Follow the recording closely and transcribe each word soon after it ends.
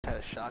Had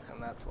a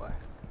shotgun, that's why.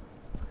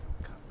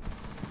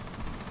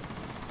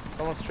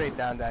 Someone straight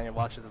down, Daniel.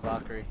 Watch his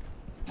Valkyrie.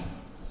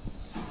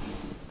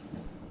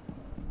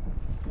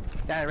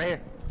 Daniel, right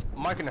here.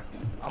 I'm marking her.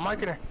 I'm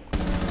marking her.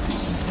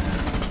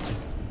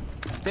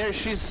 There,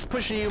 she's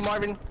pushing you,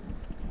 Marvin.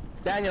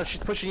 Daniel,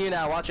 she's pushing you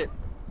now. Watch it.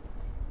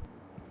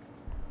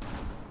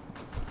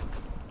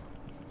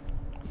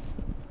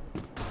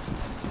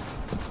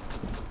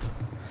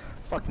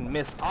 Fucking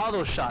missed all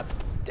those shots.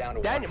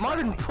 Daniel,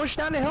 Marvin, push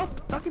down to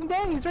help. Fucking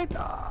Danny, he's right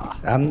there. Oh.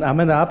 I'm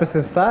in the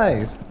opposite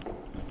side.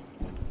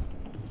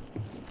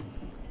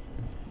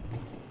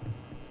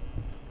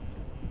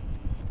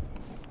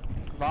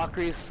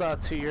 Valkyrie's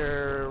to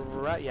your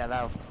right. Yeah,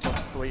 that's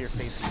the way you're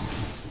facing.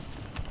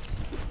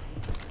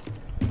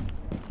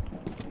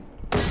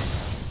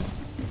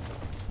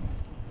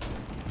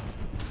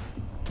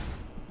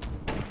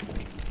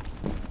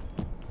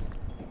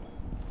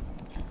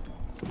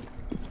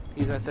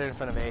 He's right there in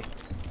front of A.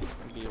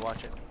 B,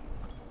 watch it.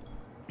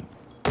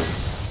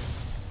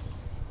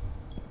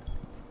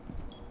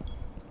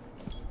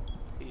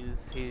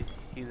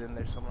 He's in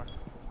there somewhere.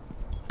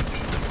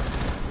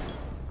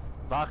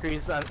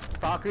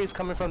 Valkyrie's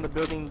coming from the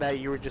building that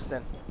you were just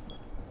in.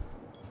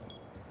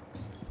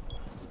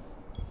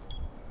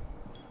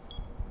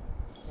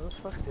 Where the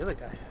fuck is the other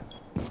guy?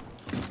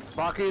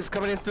 Valkyrie's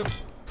coming in through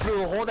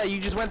the hole that you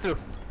just went through.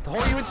 The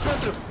hole you just went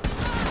through.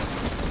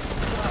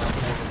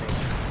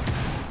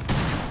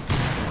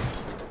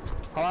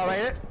 Hold on,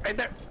 right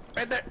there,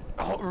 right there.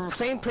 Oh,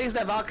 same place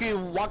that Valkyrie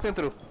walked in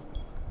through.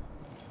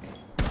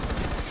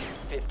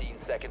 15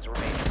 seconds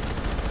remaining.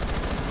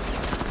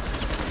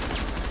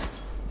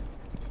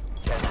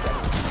 10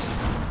 seconds.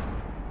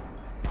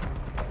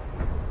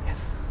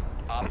 Yes.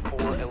 Op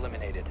 4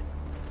 eliminated.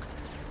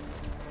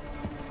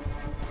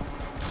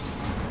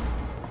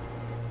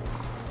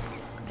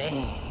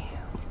 Damn.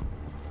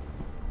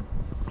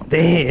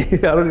 Damn, I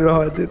don't know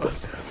how I did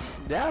that.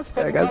 That's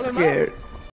I got scared.